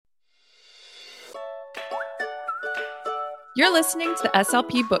You're listening to the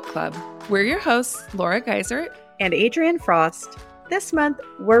SLP Book Club. We're your hosts, Laura Geisert and Adrienne Frost. This month,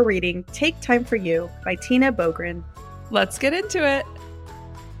 we're reading Take Time for You by Tina Bogren. Let's get into it.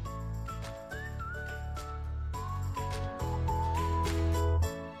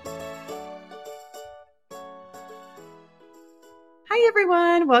 Hi,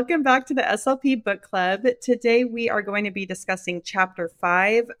 everyone. Welcome back to the SLP Book Club. Today, we are going to be discussing Chapter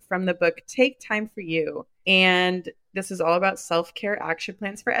 5 from the book Take Time for You. And this is all about self-care action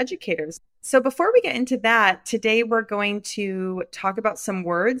plans for educators. So before we get into that, today we're going to talk about some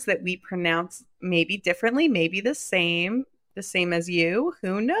words that we pronounce maybe differently, maybe the same as you.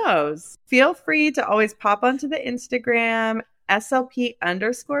 Who knows? Feel free to always pop onto the Instagram,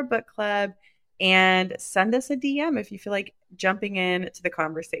 SLP_book club, and send us a DM if you feel like jumping in to the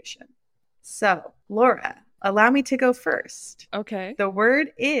conversation. So, Laura, allow me to go first. Okay. The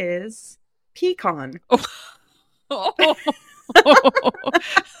word is pecan. Oh.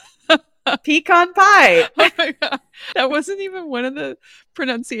 Pecan pie. Oh my God. That wasn't even one of the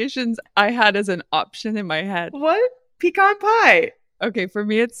pronunciations I had as an option in my head. What? Pecan pie. Okay, for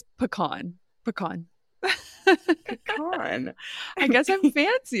me it's pecan. Pecan. Pecan. I guess I'm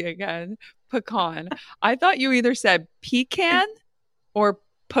fancy again. Pecan. I thought you either said pecan or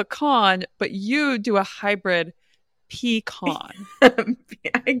pecan, but you do a hybrid pecan.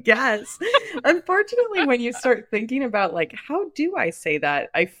 I guess. Unfortunately, when you start thinking about like, how do I say that?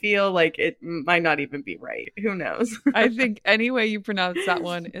 I feel like it might not even be right. Who knows? I think any way you pronounce that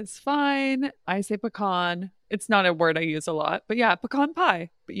one is fine. I say pecan. It's not a word I use a lot, but yeah, pecan pie.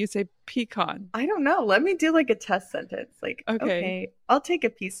 But you say pecan. I don't know. Let me do like a test sentence. Like, okay, I'll take a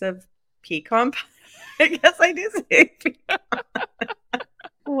piece of pecan pie. I guess I do say pecan.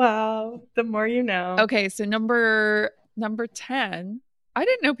 Wow. The more you know. Okay, so number 10. I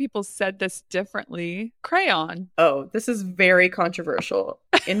didn't know people said this differently. Crayon. Oh, this is very controversial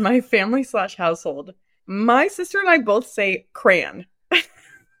in my family/household. My sister and I both say crayon.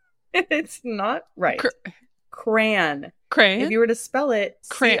 It's not right. Crayon. Crayon? If you were to spell it,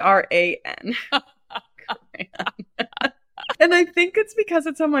 Crayon. C-R-A-N. Crayon. And I think it's because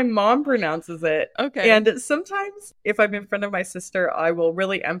it's how my mom pronounces it. Okay. And sometimes if I'm in front of my sister, I will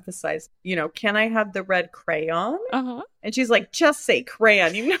really emphasize, can I have the red crayon? Uh-huh. And she's like, just say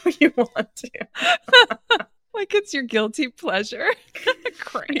crayon. You know you want to. Like it's your guilty pleasure.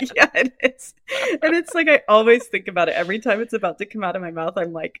 Crayon. Yeah, it is. And it's like, I always think about it. Every time it's about to come out of my mouth,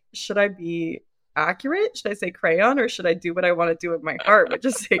 I'm like, should I be accurate? Should I say crayon? Or should I do what I want to do with my heart, which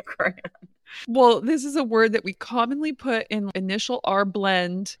is say crayon? Well, this is a word that we commonly put in initial R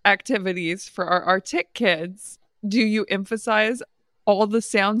blend activities for our Arctic kids. Do you emphasize all the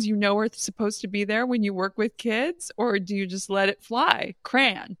sounds you know are supposed to be there when you work with kids, or do you just let it fly?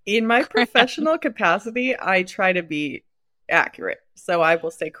 Crayon. In my professional capacity, I try to be accurate. So I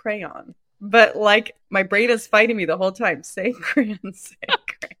will say crayon. But like my brain is fighting me the whole time. Say crayon, say crayon.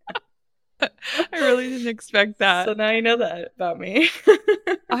 I really didn't expect that. So now you know that about me.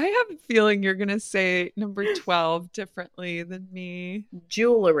 I have a feeling you're going to say number 12 differently than me.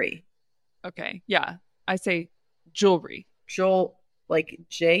 Jewelry. Okay. Yeah. I say jewelry. Like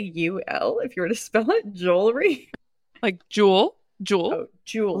J-U-L, if you were to spell it, jewelry. Like jewel. Oh,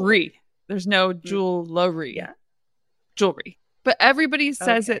 jewelry. There's no jewelry. Yeah. Jewelry. But everybody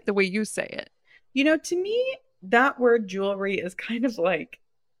says it the way you say it. To me, that word jewelry is kind of like,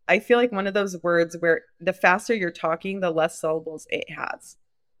 I feel like one of those words where the faster you're talking, the less syllables it has.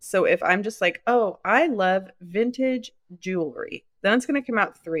 So if I'm just like, oh, I love vintage jewelry, then it's going to come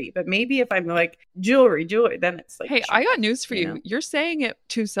out 3. But maybe if I'm like jewelry, then it's like, hey, I got news for you. You're saying it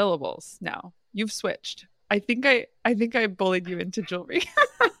 2 syllables now. You've switched. I think I bullied you into jewelry.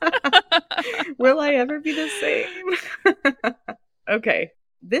 Will I ever be the same? Okay.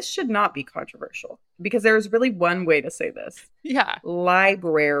 This should not be controversial because there's really one way to say this. Yeah.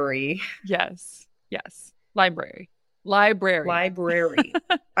 Library. Yes. Library. I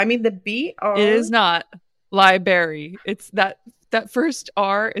mean, the B-R. It is not library. It's that first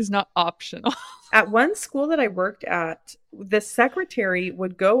R is not optional. At one school that I worked at, the secretary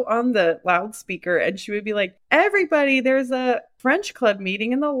would go on the loudspeaker and she would be like, everybody, there's a French club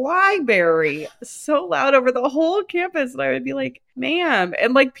meeting in the library. So loud over the whole campus. And I would be like, ma'am.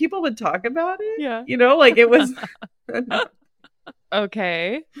 And like people would talk about it. Yeah. Like it was.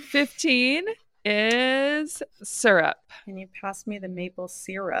 Okay. 15 is syrup. Can you pass me the maple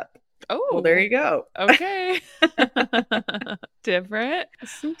syrup? Oh, well, there you go. Okay. Different.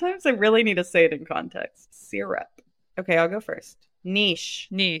 Sometimes I really need to say it in context. Syrup. Okay, I'll go first. Niche.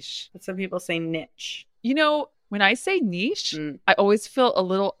 But some people say niche. When I say niche, I always feel a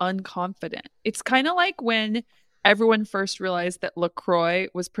little unconfident. It's kind of like when everyone first realized that LaCroix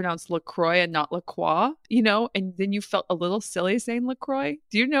was pronounced LaCroix and not LaCroix, and then you felt a little silly saying LaCroix.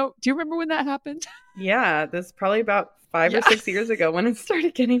 Do you remember when that happened? Yeah, this is probably about 5 or Yeah. 6 years ago when it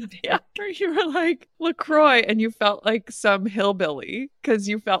started getting big. Yeah, where you were like LaCroix and you felt like some hillbilly because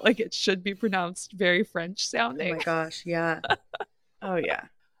you felt like it should be pronounced very French Oh sounding. my gosh, yeah. Oh yeah.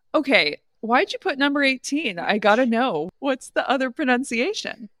 Okay, why'd you put number 18? I gotta know. What's the other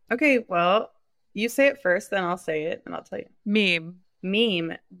pronunciation? Okay, well, you say it first, then I'll say it, and I'll tell you. Meme.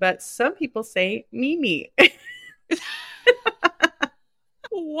 Meme, but some people say Mimi.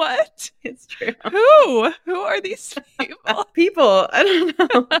 What? It's true. Who are these people? People, I don't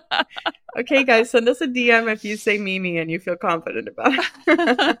know. Okay, guys, send us a DM if you say Mimi and you feel confident about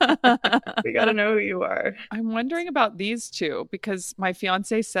it. We gotta know who you are. I'm wondering about these two because my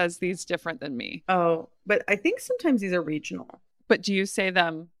fiance says these different than me. Oh, but I think sometimes these are regional. But do you say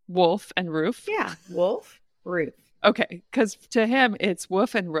them wolf and roof? Yeah, Wolf, Ruth. Okay, because to him it's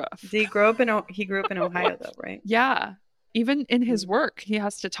woof and roof. He grew up in Ohio though, right? Yeah. Even in his work, he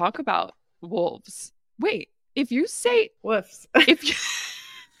has to talk about wolves. Wait, if you say Woofs. if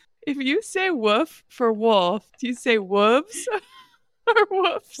you say woof for wolf, do you say wolves or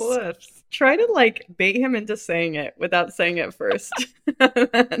woofs? Woofs. Try to bait him into saying it without saying it first.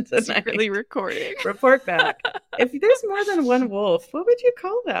 Secretly recording. Report back. If there's more than one wolf, what would you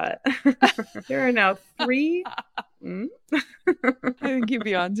call that? There are now 3. I think you'd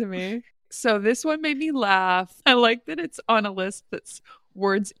be on to me. So this one made me laugh. I like that it's on a list that's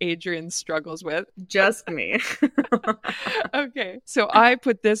words Adrian struggles with. Just me. Okay. So I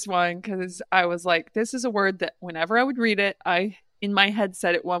put this one because I was like, this is a word that whenever I would read it, I in my head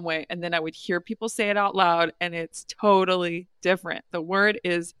said it one way and then I would hear people say it out loud and it's totally different. The word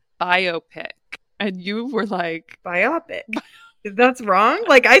is biopic. And you were like, biopic. That's wrong?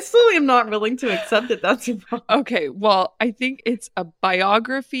 I still am not willing to accept that that's wrong. Okay, well, I think it's a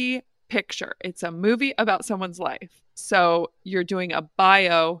biography picture. It's a movie about someone's life. So you're doing a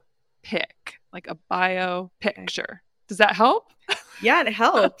biopic, like a bio picture. Okay. Does that help? Yeah, it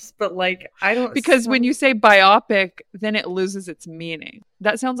helps, but I don't. Because when you say biopic, then it loses its meaning.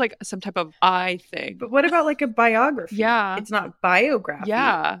 That sounds like some type of I thing. But what about a biography? Yeah. It's not biography.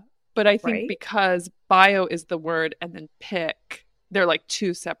 Yeah. But I think because bio is the word and then pick, they're like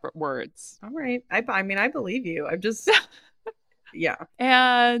two separate words. All right. I mean, I believe you. I'm just... Yeah.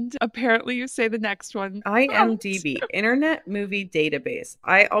 And apparently you say the next one. IMDb, Internet Movie Database.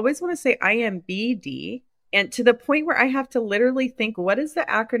 I always want to say IMBD, and to the point where I have to literally think, what does the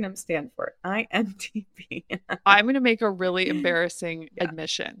acronym stand for? IMDb. I'm going to make a really embarrassing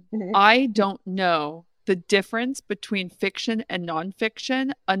admission. I don't know the difference between fiction and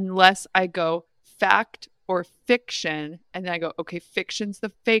nonfiction unless I go fact or fiction, and then I go, okay, fiction's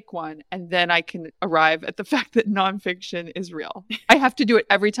the fake one, and then I can arrive at the fact that nonfiction is real. I have to do it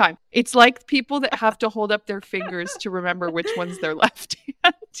every time. It's like people that have to hold up their fingers to remember which one's their left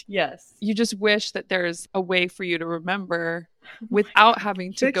hand. Yes. You just wish that there's a way for you to remember without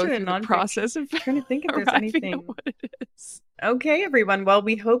having to go through the process of trying to think if there's anything. What it is. Okay, everyone. Well,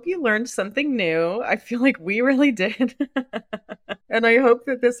 we hope you learned something new. I feel like we really did. And I hope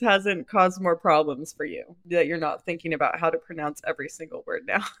that this hasn't caused more problems for you, that you're not thinking about how to pronounce every single word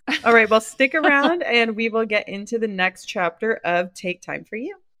now. All right, well, stick around and we will get into the next chapter of Take Time for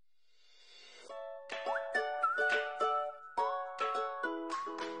You.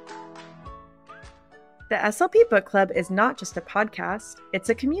 The SLP Book Club is not just a podcast, it's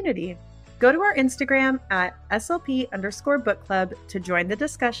a community. Go to our Instagram at SLP_book club to join the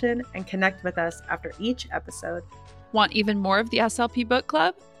discussion and connect with us after each episode. Want even more of the SLP Book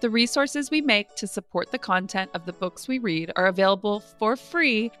Club? The resources we make to support the content of the books we read are available for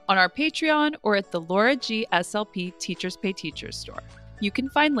free on our Patreon or at the Laura G. SLP Teachers Pay Teachers store. You can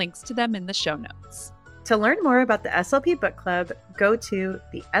find links to them in the show notes. To learn more about the SLP Book Club, go to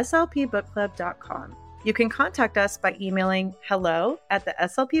theslpbookclub.com. You can contact us by emailing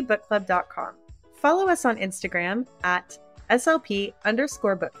hello@theslpbookclub.com. Follow us on Instagram at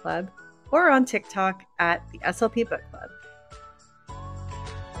SLP_book club or on TikTok at the SLP Book Club.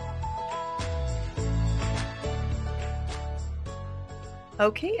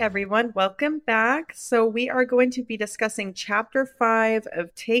 Okay, everyone, welcome back. So we are going to be discussing Chapter 5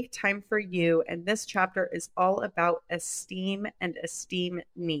 of Take Time for You, and this chapter is all about esteem and esteem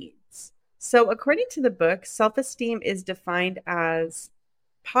needs. So according to the book, self-esteem is defined as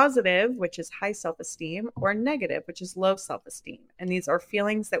positive, which is high self-esteem, or negative, which is low self-esteem. And these are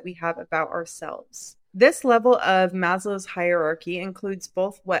feelings that we have about ourselves. This level of Maslow's hierarchy includes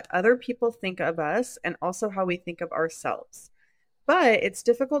both what other people think of us and also how we think of ourselves. But it's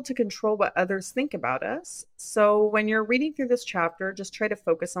difficult to control what others think about us. So when you're reading through this chapter, just try to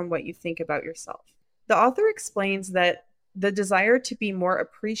focus on what you think about yourself. The author explains that the desire to be more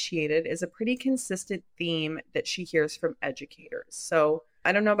appreciated is a pretty consistent theme that she hears from educators. So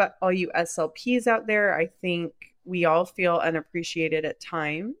I don't know about all you SLPs out there. I think we all feel unappreciated at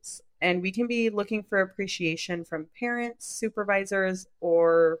times, and we can be looking for appreciation from parents, supervisors,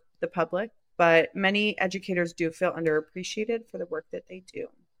 or the public. But many educators do feel underappreciated for the work that they do.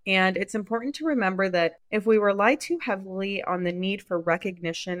 And it's important to remember that if we rely too heavily on the need for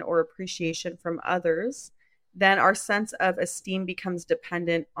recognition or appreciation from others, then our sense of esteem becomes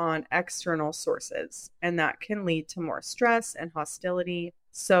dependent on external sources, and that can lead to more stress and hostility.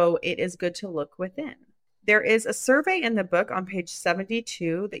 So it is good to look within. There is a survey in the book on page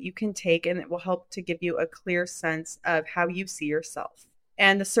 72 that you can take, and it will help to give you a clear sense of how you see yourself.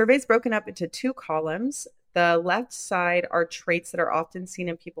 And the survey is broken up into two columns. The left side are traits that are often seen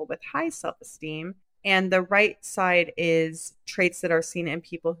in people with high self-esteem, and the right side is traits that are seen in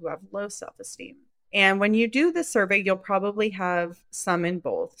people who have low self-esteem. And when you do the survey, you'll probably have some in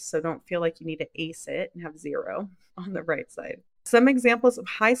both. So don't feel like you need to ace it and have 0 on the right side. Some examples of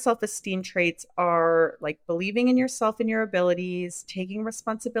high self-esteem traits are like believing in yourself and your abilities, taking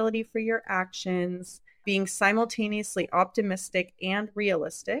responsibility for your actions, being simultaneously optimistic and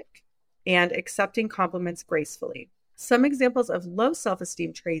realistic, and accepting compliments gracefully. Some examples of low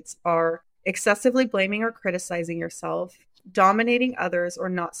self-esteem traits are excessively blaming or criticizing yourself, dominating others or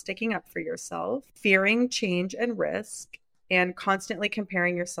not sticking up for yourself, fearing change and risk, and constantly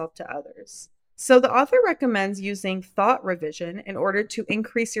comparing yourself to others. So the author recommends using thought revision in order to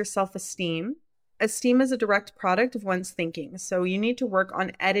increase your self-esteem. Esteem is a direct product of one's thinking, so you need to work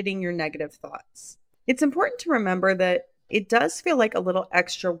on editing your negative thoughts. It's important to remember that it does feel like a little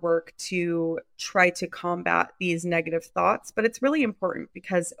extra work to try to combat these negative thoughts, but it's really important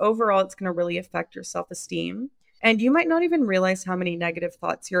because overall it's going to really affect your self-esteem. And you might not even realize how many negative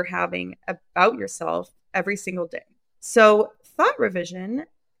thoughts you're having about yourself every single day. So thought revision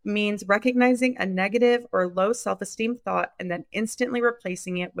means recognizing a negative or low self-esteem thought and then instantly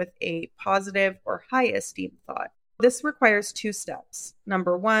replacing it with a positive or high esteem thought. This requires 2 steps.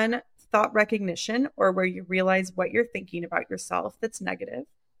 Number 1, thought recognition, or where you realize what you're thinking about yourself that's negative,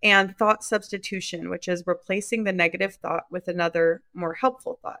 and thought substitution, which is replacing the negative thought with another more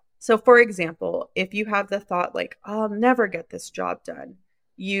helpful thought. So for example, if you have the thought like, I'll never get this job done,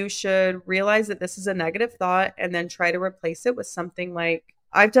 you should realize that this is a negative thought and then try to replace it with something like,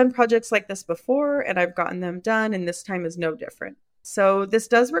 I've done projects like this before and I've gotten them done, and this time is no different. So this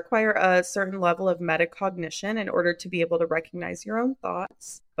does require a certain level of metacognition in order to be able to recognize your own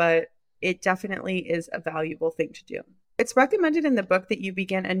thoughts, but it definitely is a valuable thing to do. It's recommended in the book that you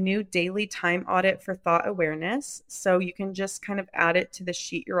begin a new daily time audit for thought awareness. So you can just kind of add it to the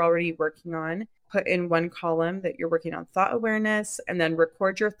sheet you're already working on, put in one column that you're working on thought awareness, and then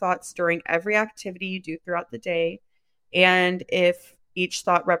record your thoughts during every activity you do throughout the day. And if each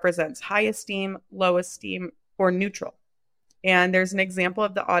thought represents high esteem, low esteem, or neutral. And there's an example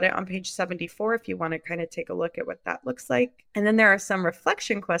of the audit on page 74 if you want to kind of take a look at what that looks like. And then there are some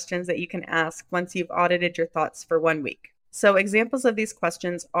reflection questions that you can ask once you've audited your thoughts for 1 week. So examples of these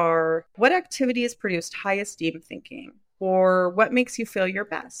questions are, what activities produced high esteem thinking? Or what makes you feel your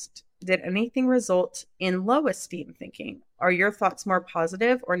best? Did anything result in low esteem thinking? Are your thoughts more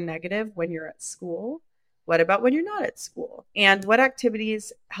positive or negative when you're at school? What about when you're not at school? And what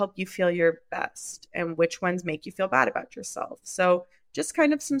activities help you feel your best? And which ones make you feel bad about yourself? So just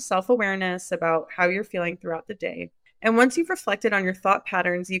kind of some self-awareness about how you're feeling throughout the day. And once you've reflected on your thought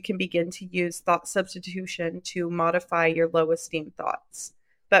patterns, you can begin to use thought substitution to modify your low esteem thoughts.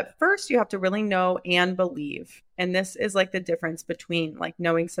 But first, you have to really know and believe. And this is like the difference between like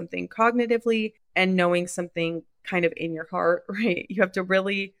knowing something cognitively and knowing something kind of in your heart, right? You have to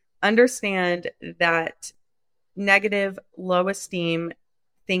really understand that negative, low esteem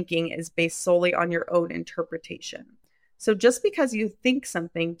thinking is based solely on your own interpretation. So just because you think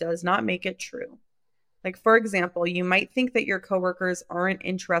something does not make it true. Like, for example, you might think that your coworkers aren't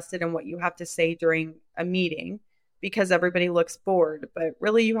interested in what you have to say during a meeting because everybody looks bored, but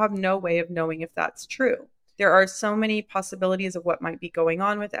really you have no way of knowing if that's true. There are so many possibilities of what might be going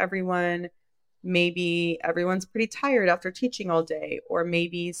on with everyone. Maybe everyone's pretty tired after teaching all day, or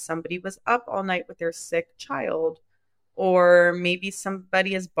maybe somebody was up all night with their sick child, or maybe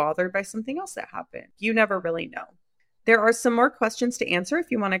somebody is bothered by something else that happened. You never really know. There are some more questions to answer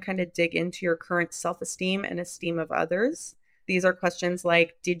if you want to kind of dig into your current self-esteem and esteem of others. These are questions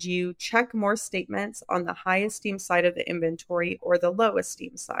like, did you check more statements on the high esteem side of the inventory or the low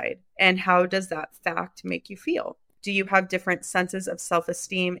esteem side? And how does that fact make you feel? Do you have different senses of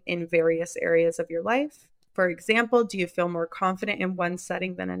self-esteem in various areas of your life? For example, do you feel more confident in one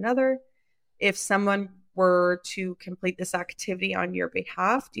setting than another? If someone were to complete this activity on your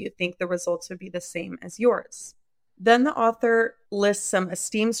behalf, do you think the results would be the same as yours? Then the author lists some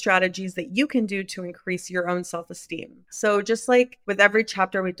esteem strategies that you can do to increase your own self-esteem. So just like with every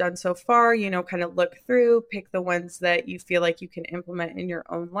chapter we've done so far, kind of look through, pick the ones that you feel like you can implement in your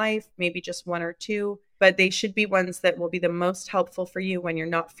own life, maybe just one or two, but they should be ones that will be the most helpful for you when you're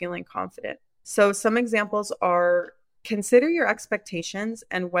not feeling confident. So some examples are: consider your expectations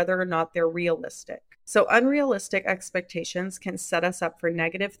and whether or not they're realistic. So unrealistic expectations can set us up for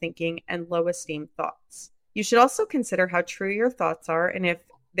negative thinking and low esteem thoughts. You should also consider how true your thoughts are and if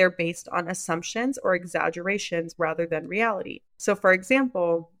they're based on assumptions or exaggerations rather than reality. So for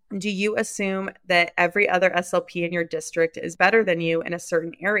example, do you assume that every other SLP in your district is better than you in a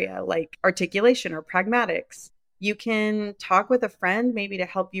certain area, like articulation or pragmatics? You can talk with a friend maybe to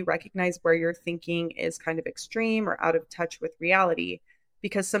help you recognize where your thinking is kind of extreme or out of touch with reality,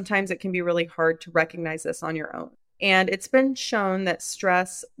 because sometimes it can be really hard to recognize this on your own. And it's been shown that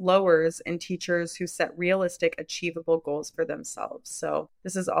stress lowers in teachers who set realistic, achievable goals for themselves. So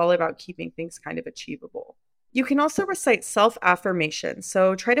this is all about keeping things kind of achievable. You can also recite self-affirmation.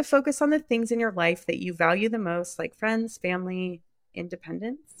 So try to focus on the things in your life that you value the most, like friends, family,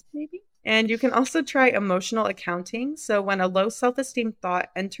 independence, maybe. And you can also try emotional accounting. So when a low self-esteem thought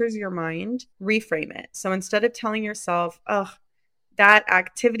enters your mind, reframe it. So instead of telling yourself, oh, that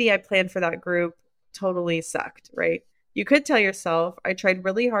activity I planned for that group totally sucked, right? You could tell yourself, I tried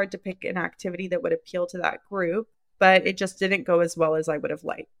really hard to pick an activity that would appeal to that group, but it just didn't go as well as I would have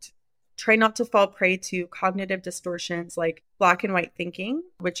liked. Try not to fall prey to cognitive distortions like black and white thinking,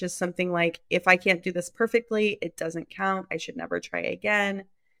 which is something like, if I can't do this perfectly, it doesn't count. I should never try again.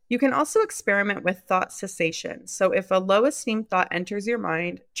 You can also experiment with thought cessation. So if a low esteem thought enters your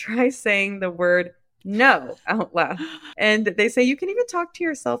mind, try saying the word no out loud. And they say you can even talk to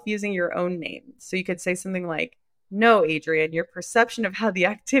yourself using your own name. So you could say something like, no, Adrian, your perception of how the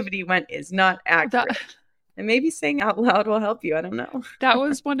activity went is not accurate. And maybe saying out loud will help you. I don't know. That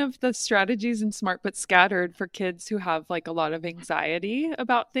was one of the strategies in Smart But Scattered for kids who have like a lot of anxiety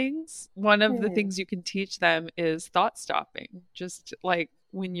about things. One of the things you can teach them is thought stopping. Just like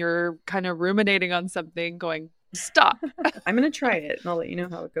when you're kind of ruminating on something, going, stop. I'm going to try it and I'll let you know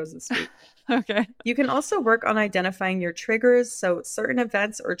how it goes this week. Okay. You can also work on identifying your triggers. So certain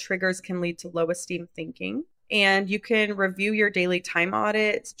events or triggers can lead to low esteem thinking. And you can review your daily time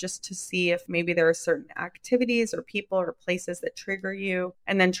audits just to see if maybe there are certain activities or people or places that trigger you,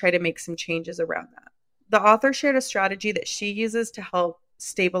 and then try to make some changes around that. The author shared a strategy that she uses to help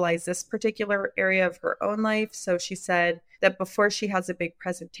stabilize this particular area of her own life. So she said that before she has a big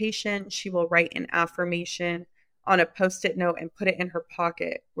presentation, she will write an affirmation on a Post-it note and put it in her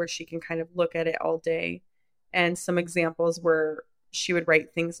pocket where she can kind of look at it all day. And some examples were she would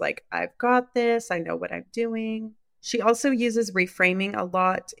write things like, I've got this, I know what I'm doing. She also uses reframing a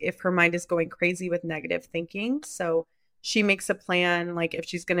lot if her mind is going crazy with negative thinking. So she makes a plan, like if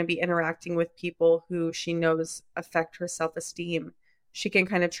she's going to be interacting with people who she knows affect her self-esteem, she can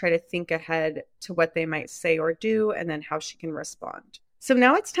kind of try to think ahead to what they might say or do and then how she can respond. So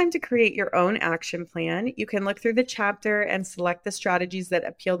now it's time to create your own action plan. You can look through the chapter and select the strategies that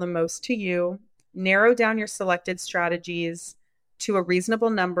appeal the most to you, narrow down your selected strategies to a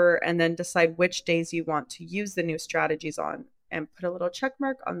reasonable number, and then decide which days you want to use the new strategies on and put a little check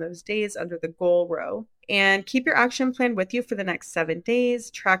mark on those days under the goal row. And keep your action plan with you for the next 7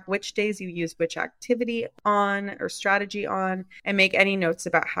 days. Track which days you use which activity on or strategy on, and make any notes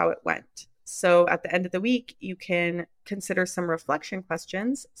about how it went. So at the end of the week, you can consider some reflection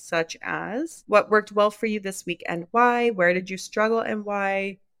questions, such as what worked well for you this week and why? Where did you struggle and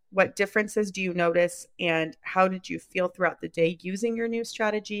why? What differences do you notice? And how did you feel throughout the day using your new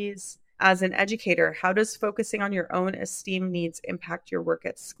strategies? As an educator, how does focusing on your own esteem needs impact your work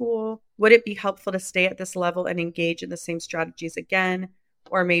at school? Would it be helpful to stay at this level and engage in the same strategies again?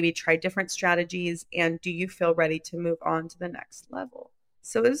 Or maybe try different strategies? And do you feel ready to move on to the next level?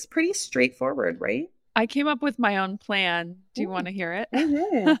 So it was pretty straightforward, right? I came up with my own plan. Do you want to hear it?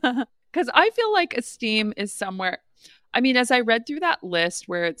 Mm-hmm. Because I feel like esteem is somewhere. I mean, as I read through that list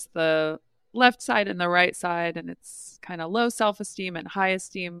where it's the left side and the right side, and it's kind of low self-esteem and high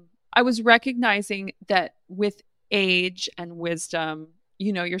esteem, I was recognizing that with age and wisdom,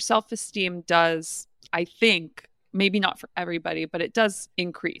 your self-esteem does, I think, maybe not for everybody, but it does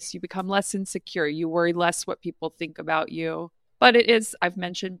increase. You become less insecure. You worry less what people think about you. But it is, I've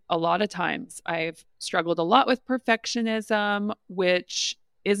mentioned a lot of times, I've struggled a lot with perfectionism, which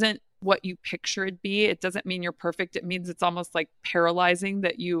isn't what you picture it'd be. It doesn't mean you're perfect. It means it's almost like paralyzing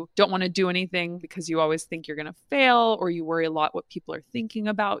that you don't want to do anything because you always think you're going to fail, or you worry a lot what people are thinking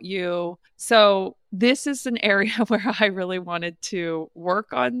about you. So this is an area where I really wanted to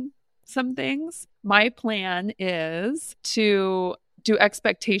work on some things. My plan is to do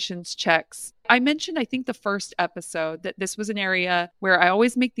expectations checks. I mentioned, I think the first episode, that this was an area where I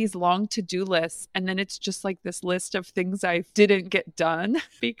always make these long to-do lists, and then it's just like this list of things I didn't get done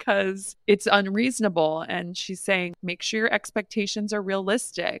because it's unreasonable. And she's saying, make sure your expectations are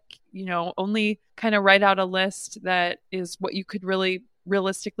realistic. Only kind of write out a list that is what you could really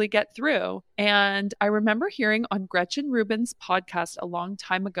realistically get through. And I remember hearing on Gretchen Rubin's podcast a long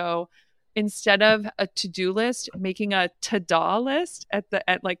time ago, instead of a to-do list, making a ta-da list at the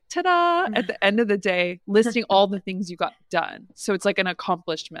end, like ta-da, at the end of the day, listing all the things you got done. So it's like an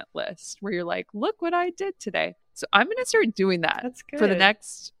accomplishment list where you're like, look what I did today. So I'm going to start doing that for the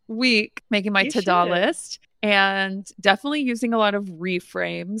next week, making my ta-da list, and definitely using a lot of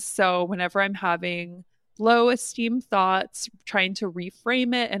reframes. So whenever I'm having low esteem thoughts, trying to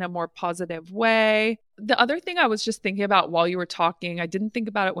reframe it in a more positive way. The other thing I was just thinking about while you were talking, I didn't think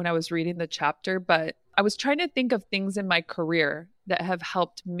about it when I was reading the chapter, but I was trying to think of things in my career that have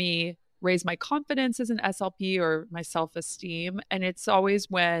helped me raise my confidence as an SLP or my self-esteem. And it's always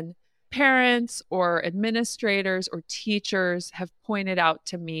when parents or administrators or teachers have pointed out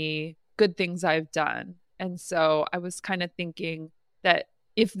to me good things I've done. And so I was kind of thinking that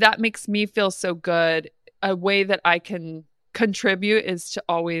if that makes me feel so good, a way that I can contribute is to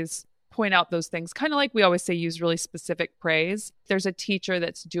always point out those things. Kind of like we always say, use really specific praise. If there's a teacher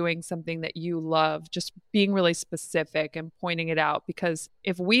that's doing something that you love, just being really specific and pointing it out. Because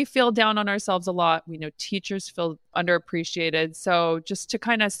if we feel down on ourselves a lot, we know teachers feel underappreciated. So just to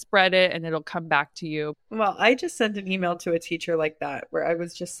kind of spread it and it'll come back to you. Well, I just sent an email to a teacher like that, where I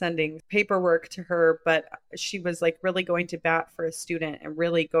was just sending paperwork to her, but she was like really going to bat for a student and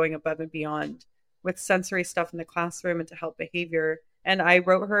really going above and beyond with sensory stuff in the classroom and to help behavior. And I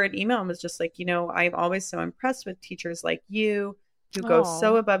wrote her an email and was just like, I'm always so impressed with teachers like you who go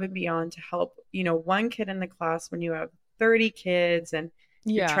so above and beyond to help, one kid in the class when you have 30 kids and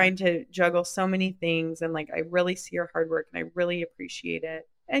you're trying to juggle so many things. And like, I really see your hard work and I really appreciate it.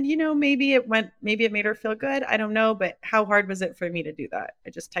 And, maybe it made her feel good. I don't know. But how hard was it for me to do that? I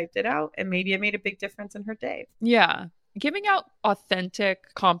just typed it out and maybe it made a big difference in her day. Yeah. Giving out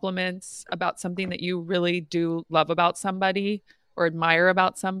authentic compliments about something that you really do love about somebody or admire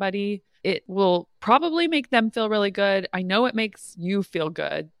about somebody, it will probably make them feel really good. I know it makes you feel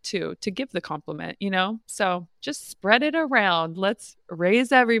good too, to give the compliment, So just spread it around. Let's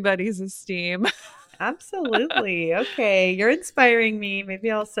raise everybody's esteem. Absolutely. Okay. You're inspiring me.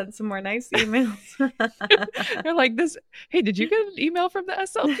 Maybe I'll send some more nice emails. You're like this. Hey, did you get an email from the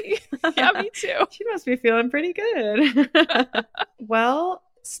SLP? Yeah, me too. She must be feeling pretty good. Well,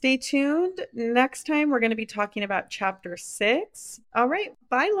 stay tuned. Next time, we're going to be talking about chapter 6. All right.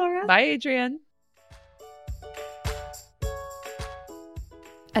 Bye, Laura. Bye, Adrienne.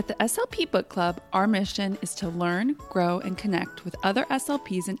 At the SLP Book Club, our mission is to learn, grow, and connect with other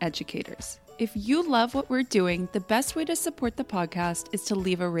SLPs and educators. If you love what we're doing, the best way to support the podcast is to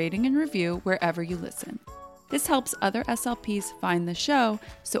leave a rating and review wherever you listen. This helps other SLPs find the show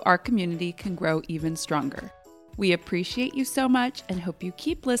so our community can grow even stronger. We appreciate you so much and hope you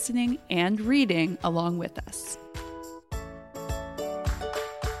keep listening and reading along with us.